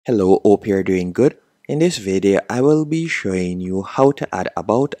Hello, hope you're doing good. In this video, I will be showing you how to add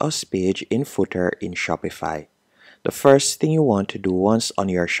About Us page in footer in Shopify. The first thing you want to do once on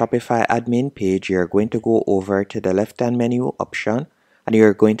your Shopify admin page, you're going to go over to the left-hand menu option and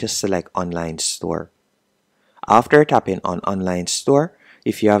you're going to select Online Store. After tapping on Online Store,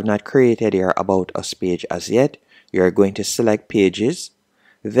 if you have not created your About Us page as yet, you're going to select Pages.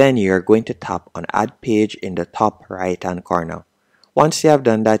 Then you're going to tap on Add Page in the top right-hand corner. Once you have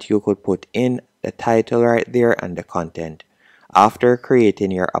done that, you could put in the title right there and the content. After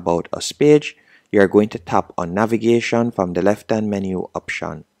creating your About Us page, you're going to tap on Navigation from the left-hand menu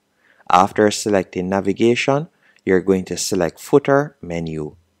option. After selecting Navigation, you're going to select Footer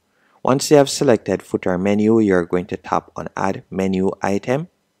menu. Once you have selected Footer menu, you're going to tap on Add Menu Item.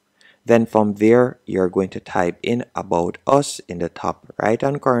 Then from there, you're going to type in About Us in the top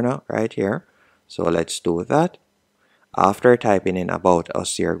right-hand corner right here. So let's do that. After typing in About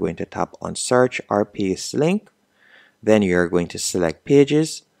Us, you're going to tap on Search or Paste Link. Then you're going to select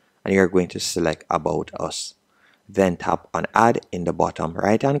Pages and you're going to select About Us. Then tap on Add in the bottom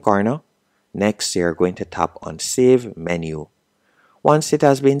right-hand corner. Next, you're going to tap on Save Menu. Once it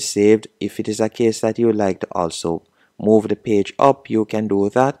has been saved, if it is a case that you would like to also move the page up, you can do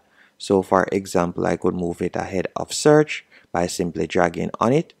that. So for example, I could move it ahead of search by simply dragging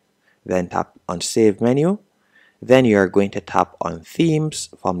on it. Then tap on Save Menu. Then you're going to tap on Themes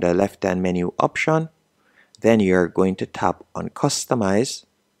from the left-hand menu option. Then you're going to tap on Customize.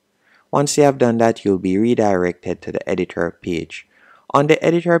 Once you have done that, you'll be redirected to the editor page. On the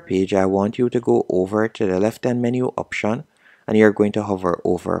editor page, I want you to go over to the left-hand menu option and you're going to hover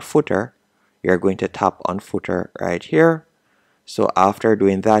over Footer. You're going to tap on Footer right here. So after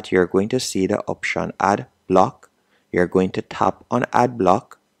doing that, you're going to see the option Add Block. You're going to tap on Add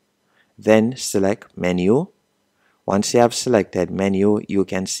Block. Then select Menu. Once you have selected Menu, you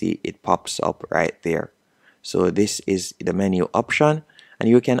can see it pops up right there. So this is the menu option, and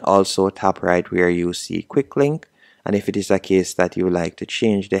you can also tap right where you see Quick Link. And if it is a case that you like to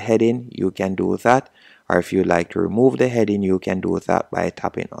change the heading, you can do that. Or if you like to remove the heading, you can do that by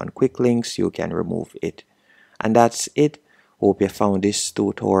tapping on Quick Links. You can remove it. And that's it. Hope you found this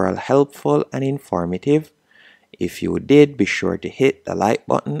tutorial helpful and informative. If you did, be sure to hit the like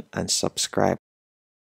button and subscribe.